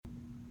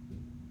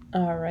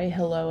All right,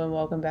 hello and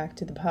welcome back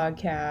to the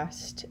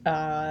podcast.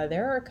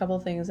 There are a couple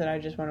things that I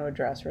just want to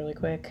address really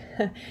quick.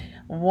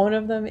 One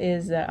of them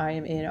is that I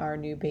am in our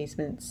new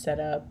basement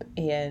setup,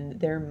 and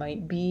there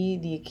might be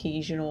the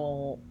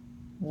occasional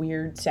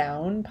weird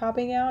sound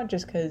popping out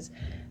just because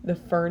the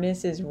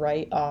furnace is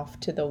right off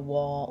to the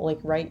wall,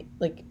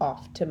 like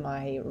off to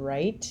my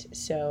right.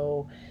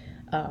 So,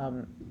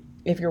 um,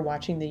 if you're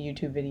watching the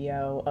YouTube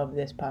video of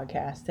this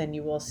podcast, then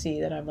you will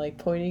see that I'm like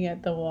pointing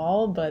at the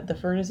wall, but the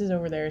furnace is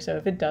over there. So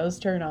if it does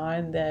turn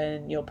on,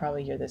 then you'll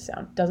probably hear this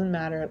sound. Doesn't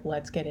matter.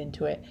 Let's get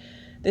into it.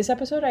 This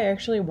episode, I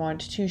actually want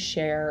to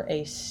share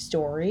a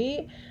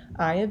story.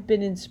 I have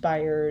been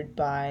inspired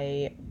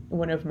by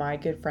one of my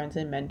good friends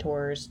and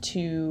mentors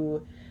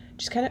to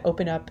just kind of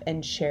open up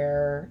and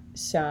share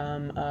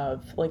some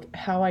of like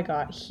how I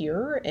got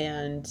here.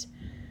 And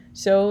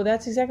so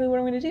that's exactly what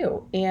I'm going to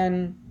do.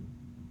 And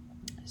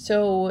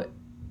so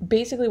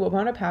basically, what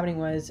wound up happening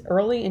was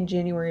early in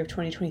January of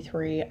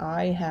 2023,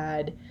 I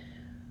had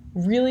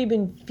really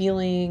been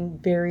feeling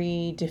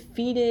very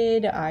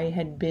defeated. I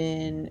had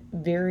been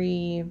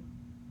very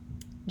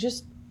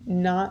just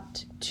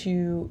not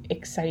too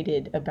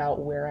excited about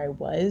where I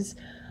was.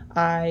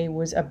 I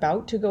was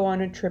about to go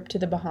on a trip to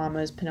the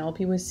Bahamas.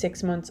 Penelope was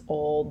 6 months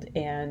old,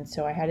 and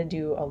so I had to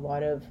do a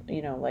lot of,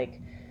 like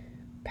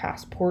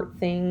passport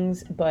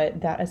things.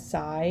 But that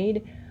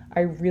aside, I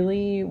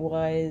really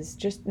was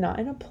just not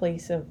in a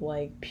place of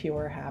like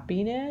pure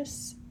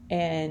happiness.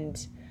 And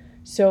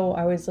so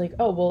I was like,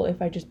 oh, well,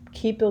 if I just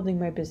keep building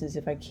my business,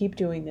 if I keep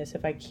doing this,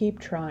 if I keep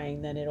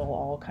trying, then it'll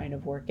all kind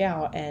of work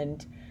out.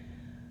 And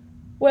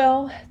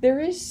well,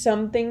 there is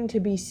something to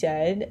be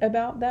said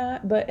about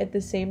that, but at the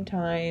same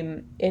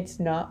time, it's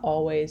not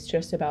always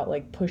just about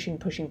like pushing,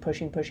 pushing,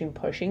 pushing, pushing,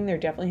 pushing. There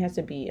definitely has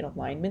to be an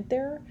alignment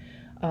there.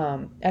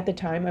 At the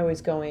time, I was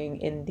going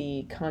in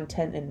the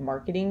content and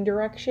marketing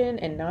direction,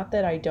 and not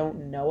that I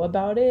don't know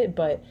about it,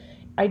 but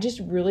I just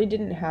really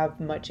didn't have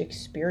much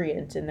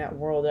experience in that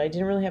world. I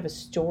didn't really have a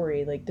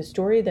story. Like the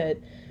story that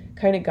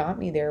kind of got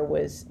me there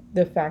was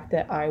the fact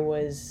that I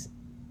was,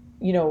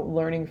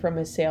 learning from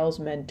a sales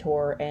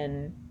mentor,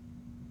 and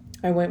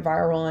I went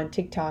viral on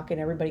TikTok, and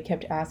everybody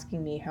kept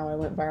asking me how I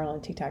went viral on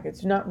TikTok.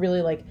 It's not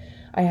really like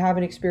I have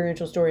an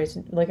experiential story. It's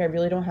like I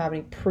really don't have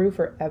any proof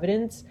or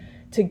evidence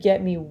to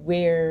get me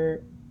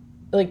where,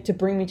 like, to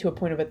bring me to a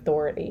point of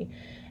authority.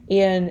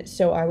 And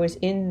so I was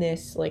in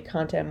this like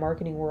content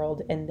marketing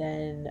world, and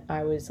then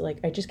I was like,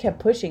 I just kept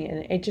pushing it,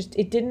 and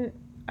it didn't,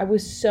 I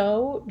was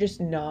so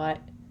just not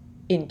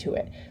into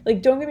it.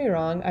 Like, don't get me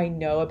wrong, I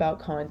know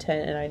about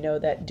content, and I know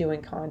that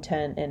doing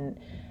content and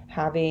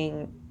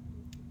having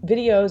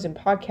videos and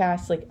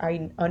podcasts, like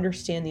I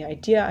understand the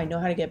idea. I know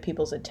how to get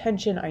people's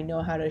attention. I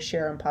know how to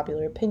share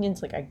unpopular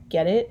opinions. Like I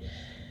get it,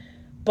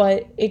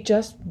 but it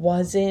just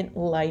wasn't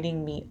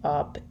lighting me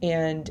up.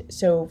 And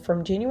so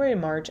from January to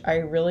March, I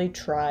really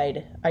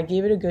tried. I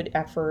gave it a good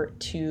effort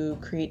to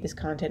create this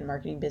content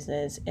marketing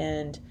business,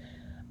 and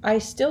I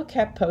still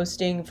kept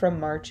posting from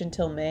March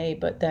until May.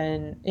 But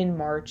then in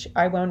March,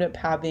 I wound up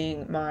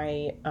having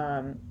my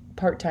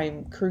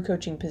part-time crew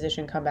coaching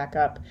position come back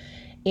up,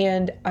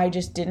 and I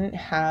just didn't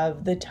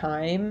have the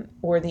time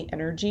or the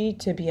energy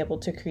to be able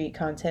to create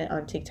content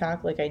on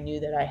TikTok like I knew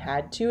that I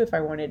had to if I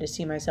wanted to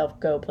see myself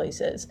go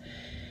places.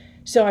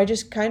 So I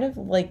just kind of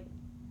like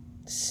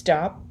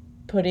stopped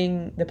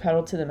putting the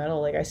pedal to the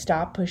metal. Like I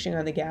stopped pushing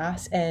on the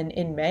gas. And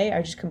in May,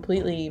 I just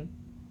completely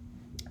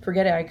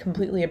forget it. I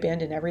completely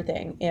abandoned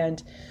everything.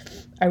 And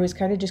I was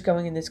kind of just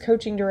going in this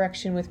coaching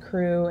direction with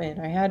crew.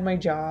 And I had my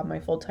job, my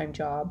full-time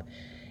job.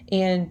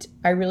 And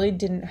I really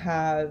didn't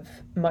have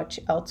much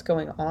else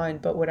going on.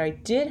 But what I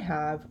did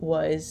have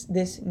was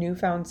this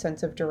newfound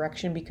sense of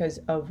direction because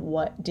of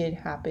what did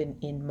happen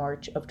in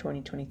March of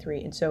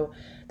 2023. And so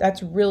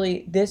that's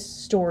really, this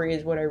story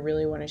is what I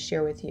really want to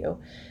share with you.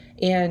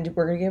 And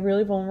we're going to get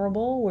really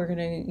vulnerable. We're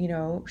going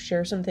to,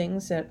 share some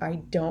things that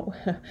I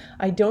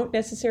don't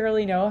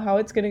necessarily know how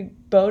it's going to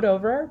bode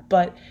over,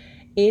 but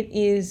it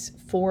is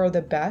for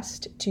the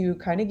best to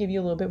kind of give you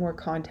a little bit more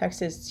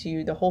context as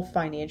to the whole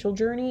financial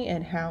journey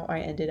and how I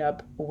ended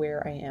up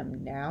where I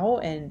am now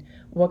and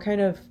what kind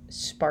of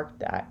sparked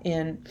that.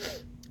 And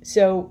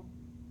so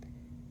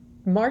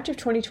March of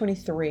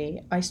 2023,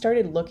 I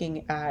started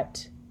looking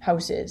at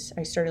houses.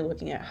 I started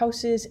looking at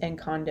houses and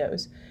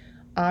condos.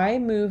 I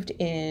moved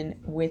in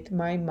with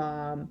my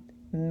mom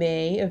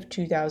May of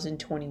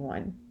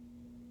 2021.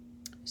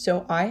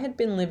 So I had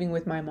been living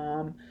with my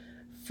mom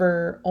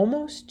for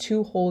almost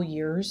 2 whole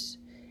years.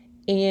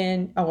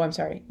 And, oh, I'm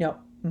sorry. No,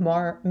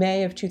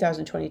 May of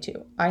 2022.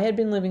 I had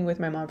been living with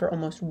my mom for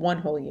almost 1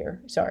 whole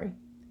year. Sorry.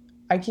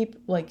 I keep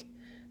like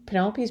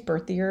Penelope's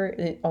birth year,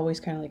 it always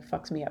kind of like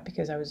fucks me up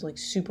because I was like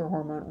super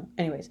hormonal.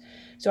 Anyways,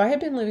 so I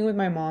had been living with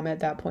my mom at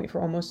that point for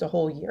almost a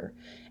whole year.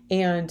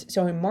 And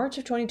so in March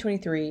of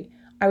 2023,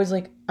 I was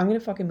like, I'm going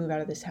to fucking move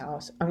out of this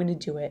house. I'm going to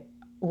do it.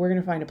 We're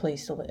going to find a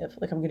place to live.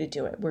 Like, I'm going to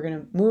do it. We're going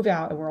to move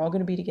out and we're all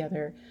going to be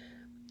together.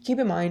 keep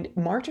in mind,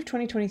 March of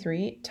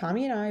 2023,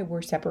 Tommy and I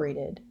were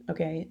separated.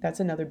 Okay. That's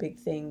another big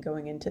thing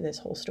going into this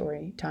whole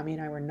story. Tommy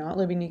and I were not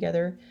living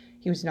together.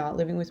 He was not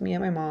living with me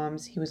at my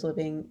mom's. He was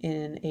living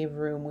in a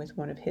room with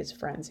one of his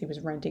friends. He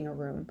was renting a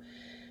room.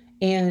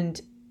 And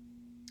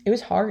it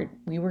was hard.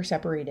 We were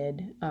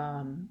separated.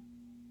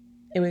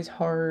 It was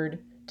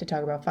hard to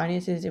talk about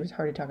finances. It was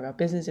hard to talk about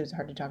business. It was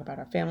hard to talk about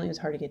our family. It was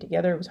hard to get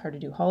together. It was hard to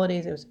do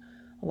holidays.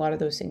 A lot of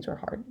those things were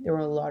hard. There were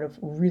a lot of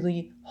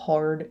really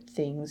hard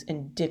things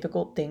and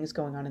difficult things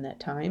going on in that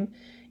time,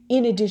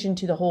 in addition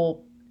to the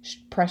whole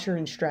pressure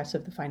and stress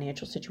of the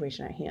financial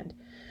situation at hand.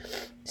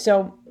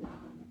 So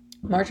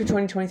March of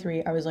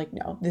 2023, I was like,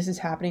 no, this is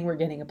happening. We're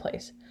getting a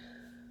place.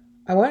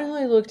 I went and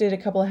I looked at a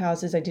couple of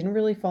houses. I didn't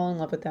really fall in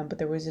love with them, but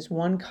there was this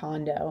one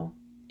condo,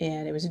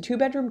 and it was a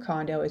 2-bedroom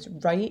condo. It's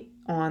right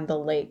on the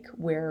lake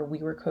where we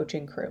were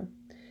coaching crew.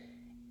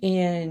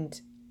 And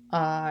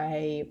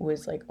I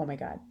was like, oh my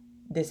God,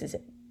 this is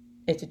it.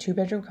 It's a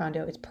 2-bedroom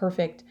condo. It's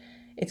perfect.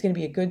 It's going to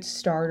be a good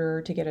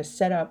starter to get us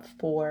set up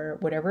for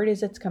whatever it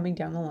is that's coming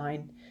down the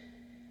line.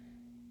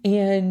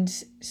 And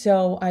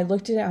so I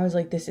looked at it. I was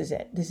like, this is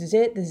it. This is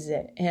it. This is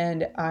it.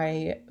 And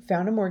I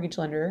found a mortgage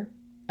lender.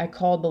 I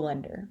called the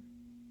lender.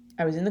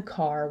 I was in the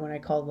car when I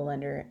called the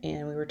lender,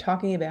 and we were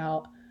talking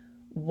about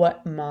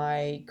what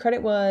my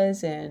credit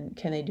was and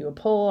can they do a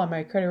pull on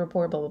my credit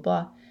report, blah, blah,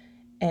 blah.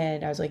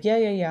 And I was like,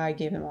 yeah. I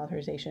gave them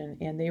authorization,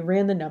 and they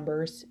ran the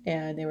numbers,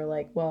 and they were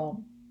like,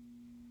 well,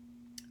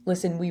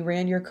 listen, we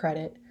ran your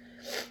credit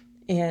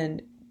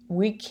and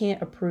we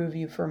can't approve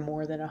you for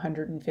more than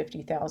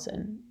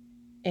 $150,000.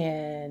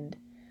 And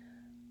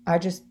I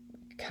just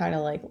kind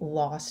of like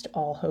lost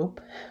all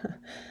hope.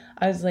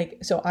 I was like,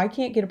 so I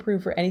can't get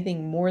approved for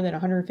anything more than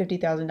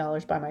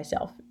 $150,000 by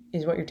myself,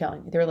 is what you're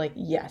telling me. They're like,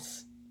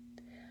 yes.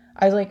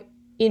 I was like,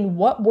 in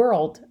what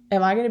world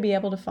am I going to be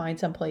able to find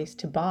someplace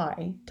to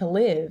buy, to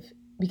live?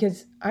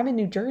 Because I'm in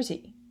New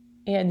Jersey,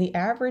 and the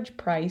average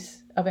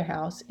price of a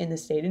house in the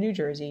state of New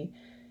Jersey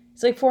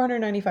is like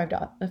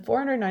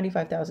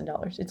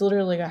 $495,000. It's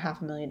literally like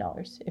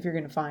 $500,000 if you're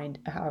going to find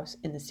a house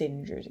in the state of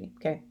New Jersey.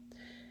 Okay.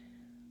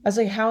 I was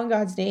like, how in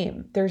God's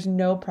name? There's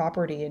no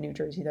property in New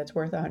Jersey that's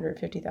worth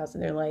 $150,000.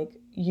 They're like,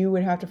 you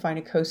would have to find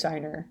a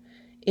cosigner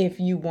if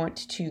you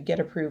want to get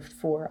approved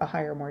for a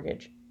higher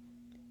mortgage.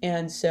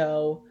 And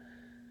so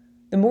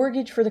the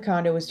mortgage for the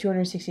condo was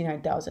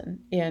 $269,000.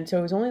 And so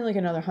it was only like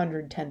another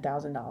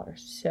 $110,000.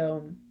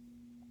 So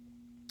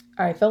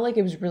I felt like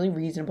it was really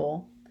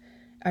reasonable.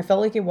 I felt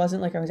like it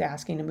wasn't like I was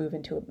asking to move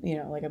into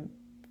like a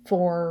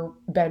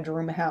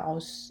 4-bedroom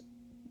house,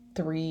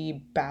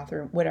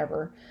 3-bathroom,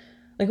 whatever.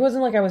 Like, it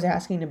wasn't like I was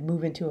asking to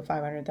move into a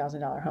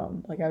 $500,000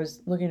 home. Like, I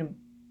was looking to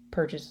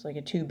purchase like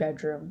a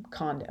 2-bedroom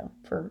condo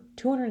for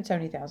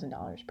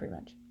 $270,000 pretty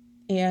much.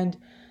 And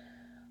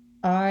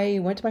I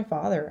went to my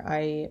father.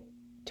 I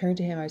turned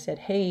to him. I said,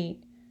 hey,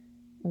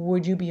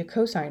 would you be a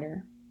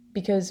cosigner?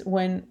 Because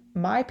when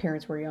my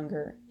parents were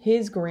younger,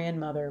 his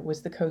grandmother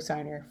was the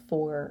cosigner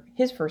for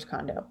his first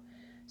condo.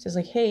 So I was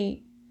like,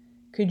 hey,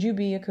 could you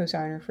be a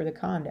cosigner for the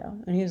condo?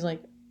 And he was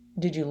like,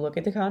 did you look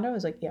at the condo? I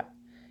was like, yeah.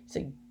 He's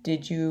like,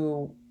 did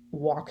you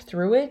walk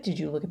through it? Did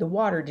you look at the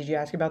water? Did you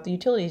ask about the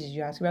utilities? Did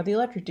you ask about the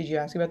electric? Did you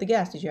ask about the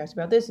gas? Did you ask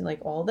about this? And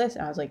like all this.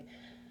 And I was like,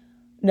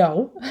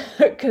 no,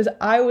 because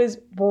I was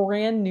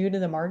brand new to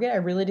the market. I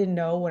really didn't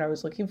know what I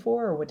was looking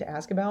for or what to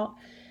ask about.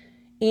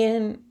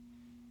 And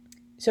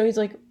so he's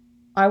like,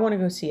 I want to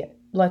go see it.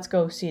 Let's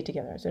go see it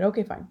together. I said,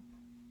 okay, fine.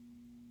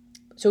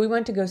 So we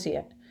went to go see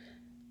it.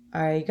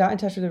 I got in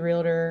touch with the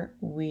realtor.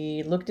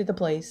 We looked at the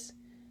place,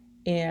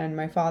 and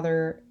my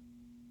father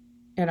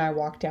and I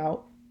walked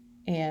out,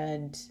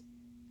 and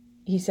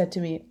he said to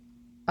me,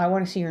 I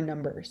want to see your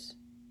numbers.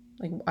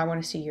 Like, I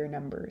want to see your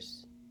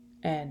numbers.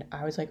 And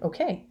I was like,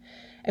 okay.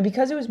 And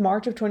because it was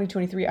March of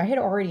 2023, I had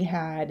already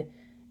had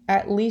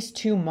at least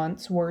 2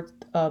 months worth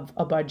of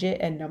a budget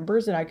and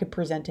numbers that I could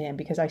present to him,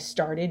 because I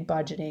started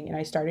budgeting and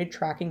I started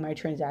tracking my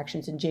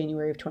transactions in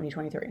January of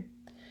 2023.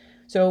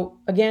 So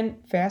again,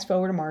 fast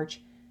forward to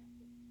March.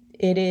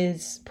 It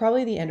is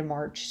probably the end of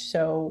March.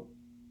 So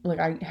like,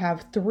 I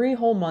have 3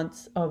 whole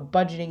months of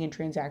budgeting and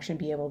transaction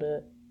be able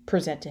to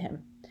present to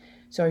him.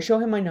 So I show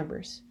him my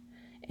numbers,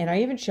 and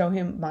I even show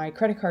him my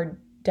credit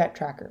card debt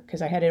tracker,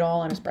 because I had it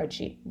all on a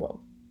spreadsheet.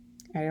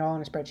 I had it all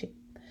on a spreadsheet.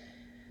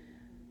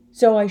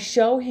 So I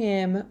show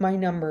him my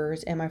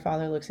numbers, and my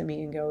father looks at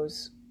me and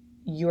goes,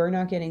 you're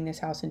not getting this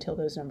house until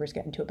those numbers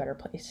get into a better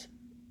place.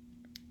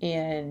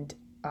 And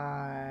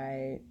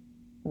I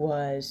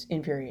was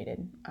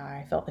infuriated.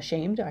 I felt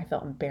ashamed. I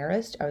felt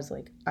embarrassed. I was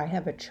like, I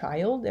have a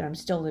child and I'm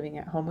still living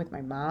at home with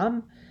my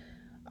mom.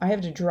 I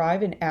have to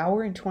drive an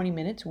hour and 20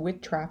 minutes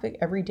with traffic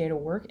every day to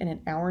work, and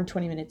an hour and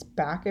 20 minutes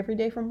back every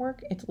day from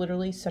work. It's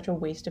literally such a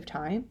waste of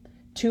time.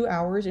 2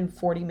 hours and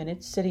 40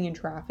 minutes sitting in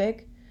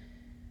traffic.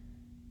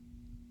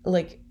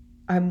 Like,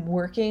 I'm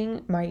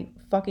working my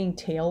fucking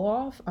tail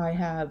off. I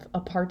have a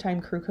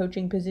part-time crew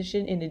coaching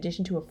position in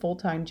addition to a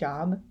full-time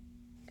job.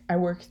 I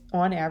work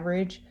on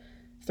average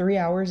 3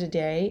 hours a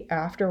day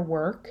after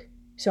work.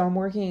 So I'm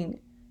working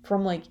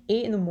from like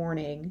 8 in the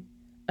morning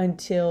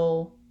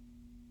until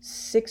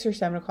 6 or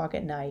 7 o'clock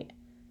at night.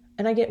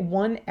 And I get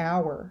 1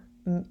 hour,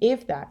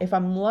 if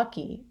I'm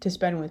lucky, to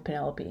spend with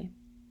Penelope.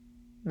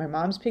 My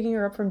mom's picking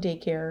her up from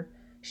daycare.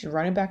 She's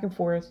running back and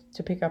forth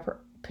to pick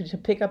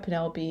up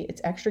Penelope.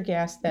 It's extra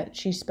gas that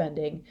she's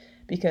spending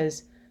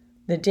because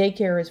the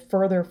daycare is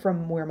further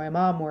from where my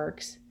mom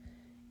works.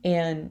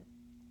 And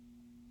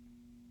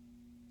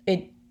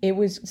it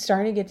was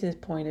starting to get to this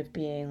point of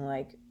being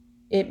like,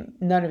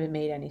 none of it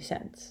made any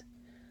sense.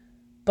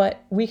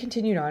 But we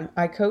continued on.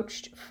 I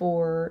coached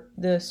for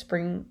the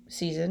spring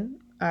season.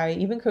 I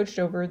even coached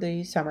over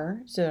the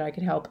summer so that I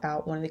could help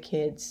out one of the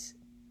kids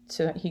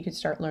so that he could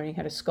start learning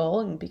how to scull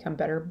and become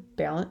better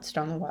balanced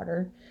on the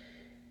water.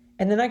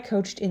 And then I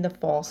coached in the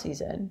fall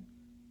season.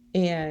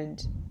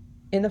 And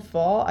in the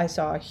fall, I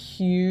saw a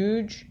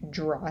huge,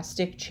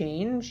 drastic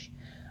change.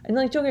 And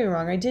like, don't get me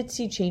wrong, I did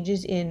see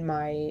changes in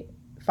my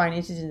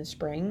finances in the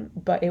spring,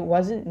 but it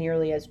wasn't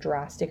nearly as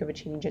drastic of a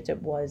change as it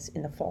was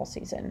in the fall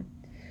season.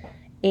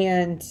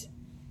 And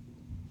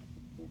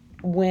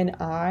when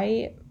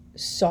I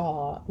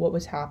saw what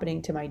was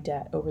happening to my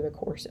debt over the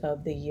course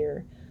of the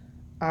year,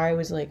 I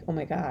was like, oh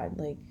my God,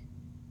 like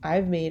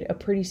I've made a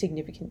pretty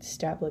significant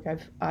step. Like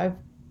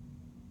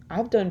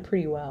I've done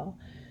pretty well.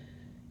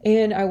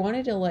 And I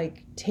wanted to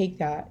like take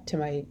that to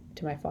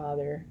my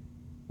father.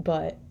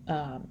 But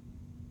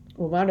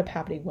what wound up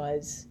happening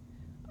was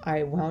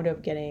I wound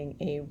up getting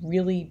a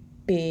really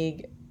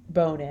big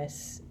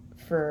bonus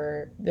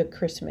for the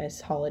Christmas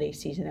holiday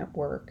season at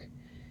work.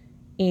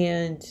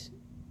 And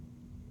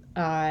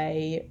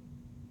I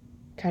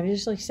kind of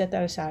just like set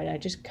that aside. I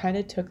just kind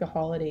of took the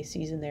holiday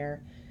season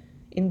there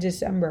in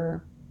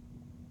December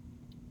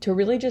to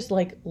really just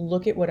like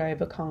look at what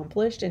I've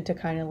accomplished and to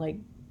kind of like,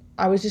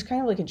 I was just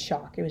kind of like in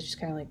shock. It was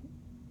just kind of like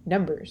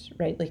numbers,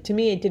 right? Like to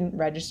me, it didn't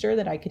register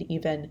that I could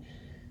even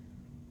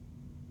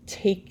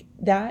take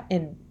that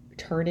and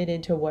turn it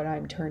into what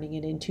I'm turning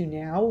it into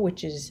now,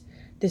 which is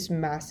this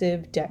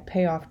massive debt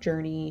payoff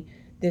journey,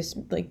 this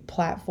like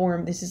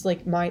platform. This is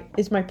like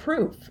it's my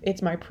proof.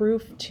 It's my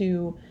proof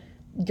to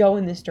go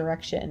in this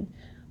direction.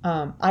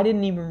 I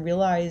didn't even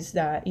realize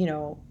that,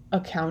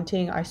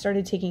 accounting, I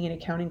started taking an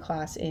accounting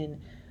class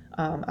in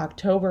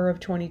October of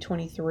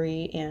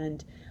 2023,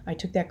 and I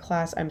took that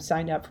class. I'm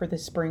signed up for the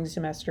spring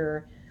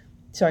semester.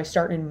 So I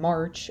start in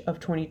March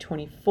of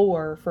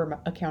 2024 for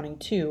accounting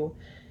 2.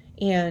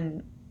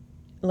 And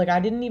like, I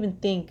didn't even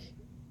think,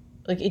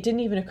 like, it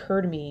didn't even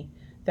occur to me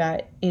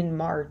that in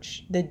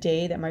March, the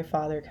day that my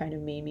father kind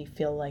of made me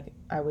feel like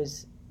I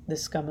was the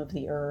scum of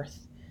the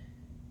earth,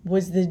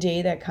 was the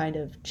day that kind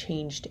of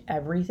changed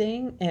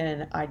everything.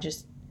 And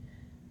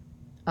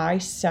I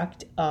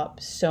sucked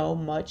up so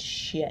much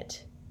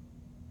shit,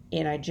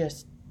 and I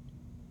just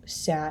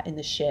sat in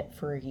the shit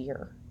for a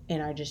year,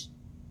 and I just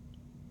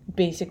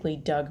basically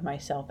dug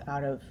myself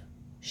out of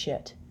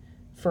shit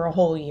for a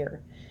whole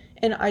year.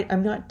 And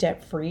I'm not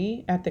debt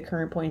free at the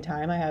current point in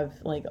time. I have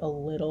like a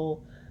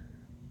little,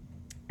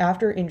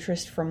 after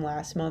interest from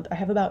last month, I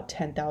have about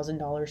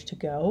 $10,000 to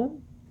go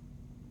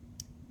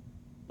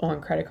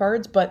on credit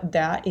cards, but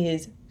that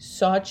is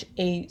such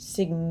a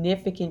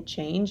significant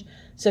change,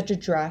 such a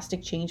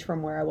drastic change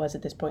from where I was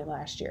at this point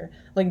last year.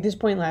 Like at this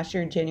point last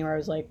year in January, I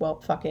was like, well,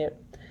 fuck it.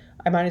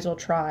 I might as well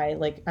try.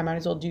 Like I might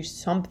as well do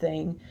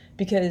something,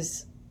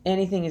 because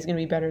anything is going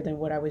to be better than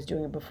what I was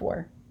doing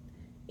before.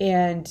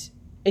 And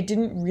it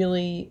didn't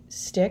really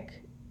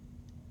stick,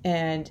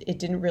 and it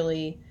didn't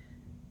really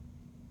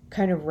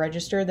kind of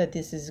register that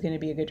this is going to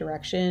be a good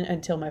direction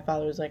until my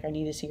father was like, I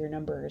need to see your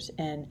numbers.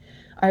 And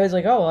I was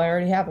like, oh, well, I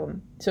already have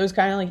them. So it was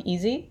kind of like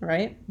easy,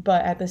 right?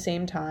 But at the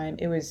same time,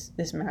 it was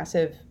this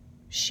massive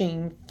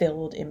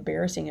shame-filled,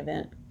 embarrassing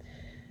event.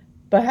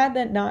 But had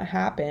that not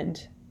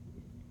happened,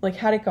 like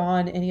had it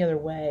gone any other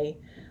way,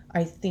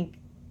 I think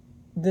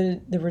the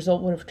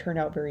result would have turned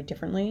out very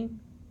differently.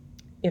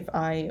 If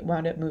I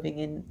wound up moving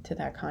into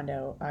that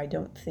condo, I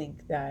don't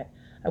think that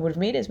I would have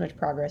made as much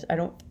progress. I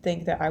don't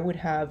think that I would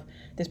have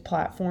this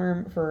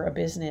platform for a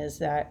business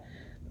that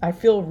I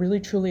feel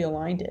really truly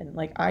aligned in.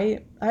 Like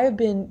I have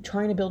been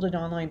trying to build an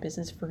online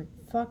business for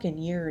fucking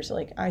years.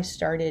 Like I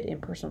started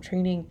in personal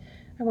training.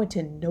 I went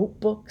to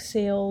notebook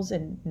sales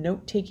and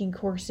note-taking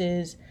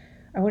courses.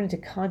 I went into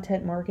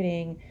content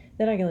marketing.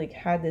 Then I like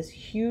had this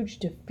huge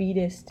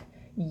defeatist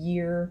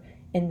year,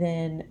 and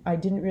then I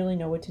didn't really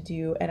know what to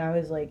do. And I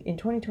was like, in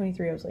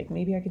 2023, I was like,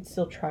 maybe I could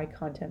still try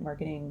content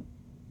marketing.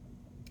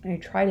 And I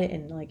tried it,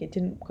 and like it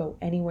didn't go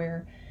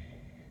anywhere.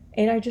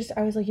 And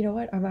I was like, you know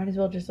what? I might as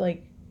well just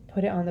like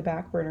put it on the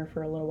back burner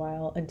for a little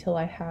while until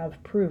I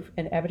have proof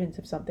and evidence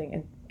of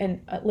something.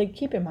 And like,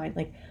 keep in mind,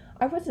 like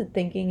I wasn't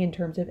thinking in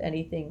terms of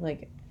anything.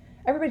 Like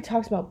everybody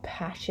talks about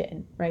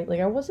passion, right? Like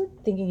I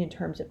wasn't thinking in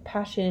terms of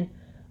passion.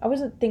 I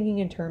wasn't thinking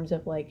in terms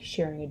of like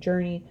sharing a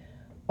journey.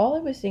 All I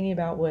was thinking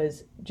about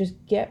was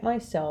just get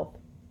myself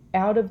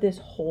out of this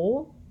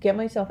hole, get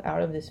myself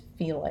out of this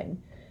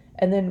feeling,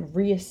 and then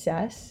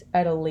reassess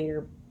at a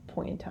later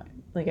point in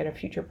time, like at a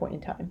future point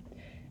in time.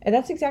 And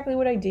that's exactly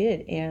what I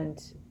did. And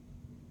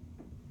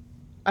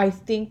I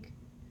think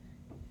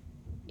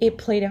it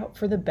played out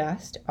for the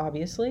best,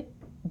 obviously,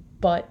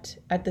 but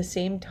at the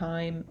same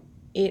time,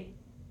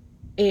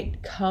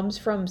 it comes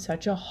from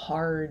such a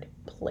hard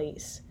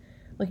place.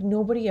 Like,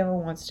 nobody ever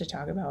wants to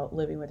talk about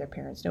living with their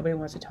parents. Nobody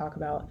wants to talk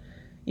about,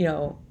 you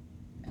know,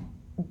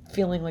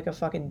 feeling like a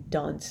fucking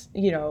dunce,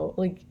 you know,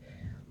 like,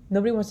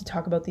 nobody wants to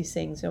talk about these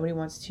things. Nobody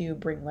wants to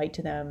bring light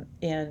to them.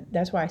 And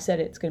that's why I said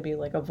it's going to be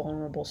like a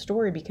vulnerable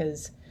story,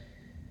 because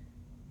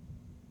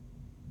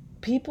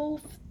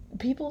people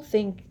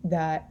think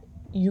that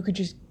you could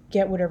just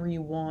get whatever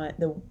you want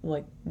the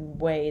like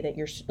way that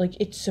you're like,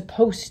 it's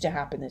supposed to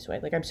happen this way.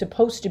 Like, I'm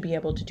supposed to be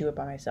able to do it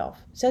by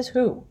myself. Says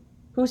who?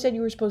 Who said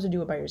you were supposed to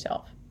do it by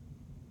yourself?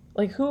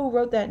 Like, who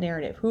wrote that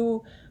narrative?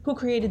 Who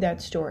created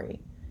that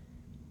story?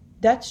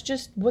 That's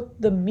just what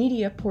the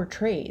media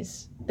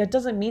portrays. That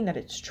doesn't mean that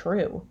it's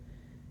true.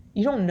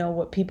 You don't know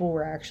what people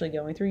were actually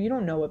going through. You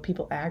don't know what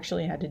people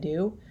actually had to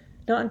do.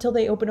 Not until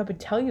they open up and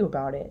tell you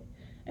about it.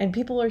 And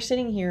people are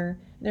sitting here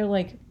and they're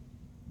like,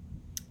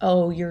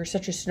 oh, you're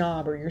such a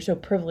snob, or you're so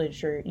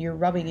privileged, or you're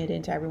rubbing it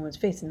into everyone's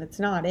face. And that's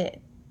not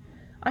it.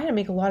 I had to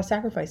make a lot of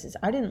sacrifices.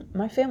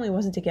 My family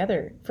wasn't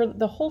together for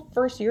the whole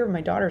first year of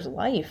my daughter's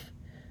life.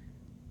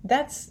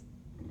 That's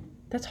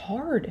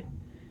hard.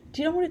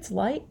 Do you know what it's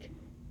like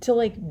to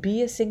like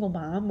be a single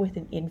mom with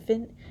an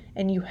infant,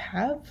 and you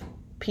have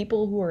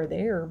people who are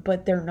there,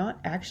 but they're not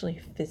actually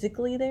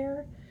physically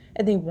there,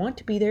 and they want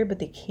to be there, but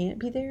they can't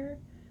be there?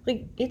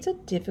 Like, it's a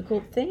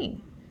difficult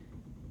thing.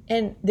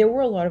 And there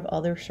were a lot of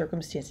other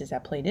circumstances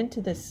that played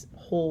into this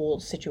whole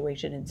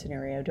situation and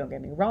scenario, don't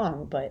get me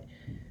wrong, but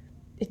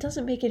it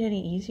doesn't make it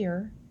any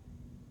easier.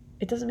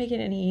 It doesn't make it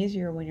any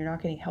easier when you're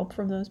not getting help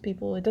from those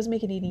people. It doesn't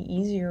make it any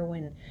easier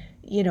when,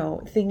 you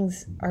know,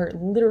 things are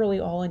literally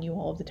all on you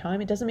all of the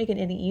time. It doesn't make it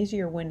any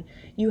easier when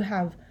you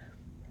have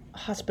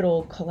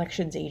hospital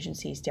collections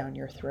agencies down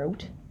your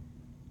throat.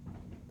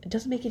 It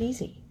doesn't make it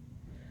easy.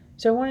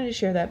 So I wanted to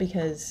share that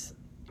because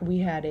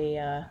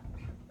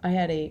I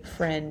had a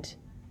friend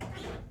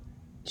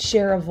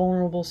share a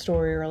vulnerable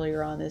story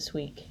earlier on this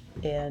week,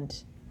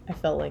 and I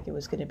felt like it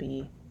was going to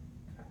be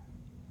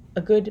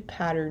a good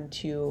pattern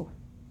to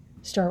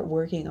start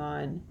working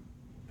on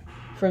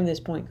from this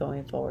point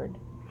going forward.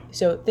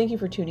 So thank you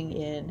for tuning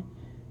in.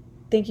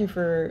 Thank you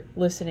for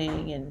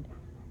listening, and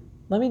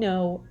let me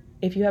know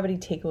if you have any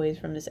takeaways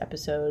from this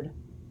episode,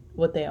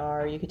 what they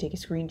are. You could take a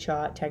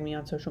screenshot, tag me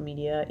on social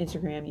media,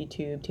 Instagram,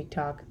 YouTube,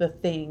 TikTok, the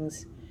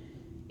things.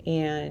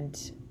 And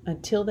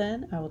until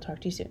then, I will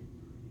talk to you soon.